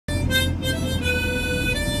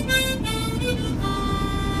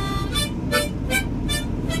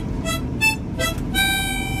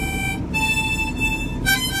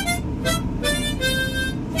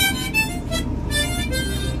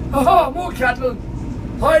cattle,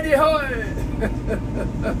 hi-de-hi!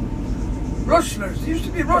 Rustlers, there used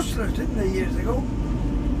to be rustlers, didn't they, years ago?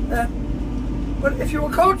 But if you were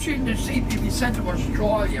caught cheating the sheep, you'd be sent to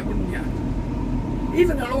Australia, wouldn't you?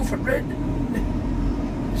 Even a loaf of bread.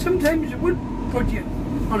 Sometimes it would put you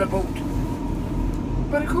on a boat.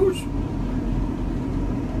 But of course,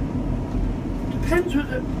 depends who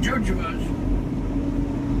the judge was.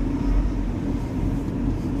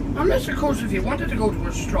 Unless, of course, if you wanted to go to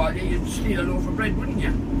Australia, you'd steal a loaf of bread, wouldn't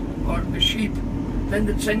you? Or a sheep. Then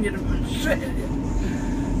they'd send you to Australia.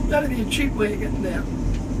 That'd be a cheap way of getting there.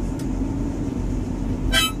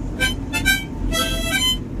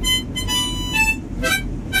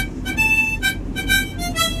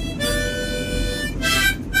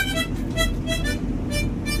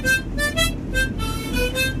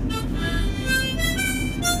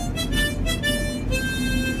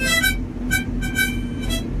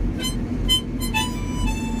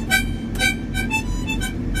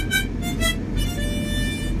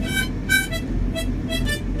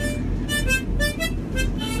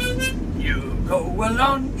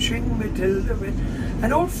 Launching Matilda with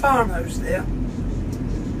an old farmhouse there.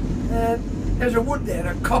 There's a wood there,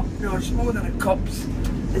 a cup. No, it's more than a cup.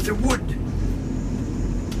 It's a wood.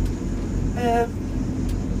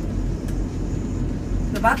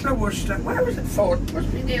 The Battle of Worcester. Where was it fought?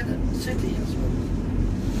 Must be near the city, I suppose.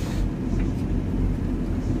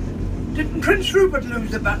 Didn't Prince Rupert lose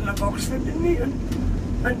the Battle of Oxford, didn't he? And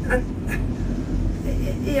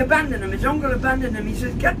he abandoned him, his uncle abandoned him. He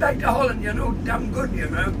said, get back to Holland, you're no damn good, you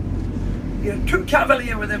know. You're too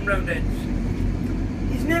cavalier with them roundheads.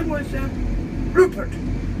 His name was Rupert.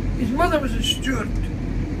 His mother was a steward.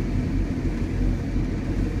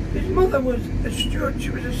 His mother was a steward.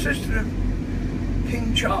 She was a sister of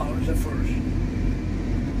King Charles I.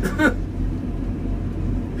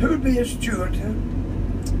 Who'd be a steward, huh?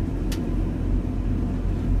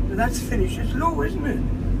 But that's finished. It's low, isn't it?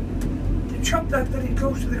 Chop that very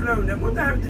close to the ground. I wonder how the